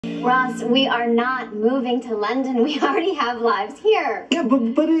Ross, we are not moving to London. We already have lives here. Yeah, but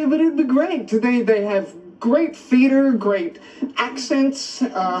it'd be great. They have great theater, great accents,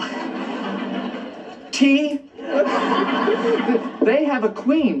 tea. They have a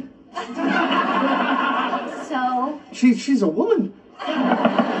queen. So? She's a woman. Hey!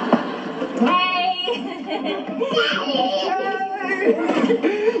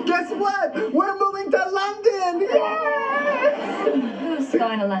 Guess what? We're moving to London! Yay! Who's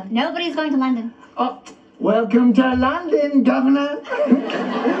going to London? Nobody's going to London. Oh, welcome to London, Governor.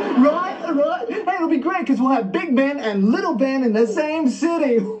 Right. Hey, it'll be great because we'll have Big Ben and Little Ben in the same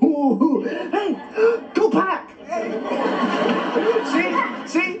city. Ooh. Hey, go Pack!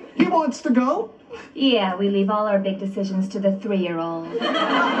 See, he wants to go. Yeah, we leave all our big decisions to the 3-year-old.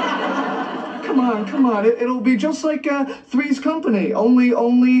 Come on. It'll be just like Three's Company.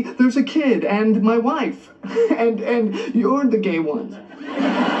 Only there's a kid and my wife. And you're the gay one.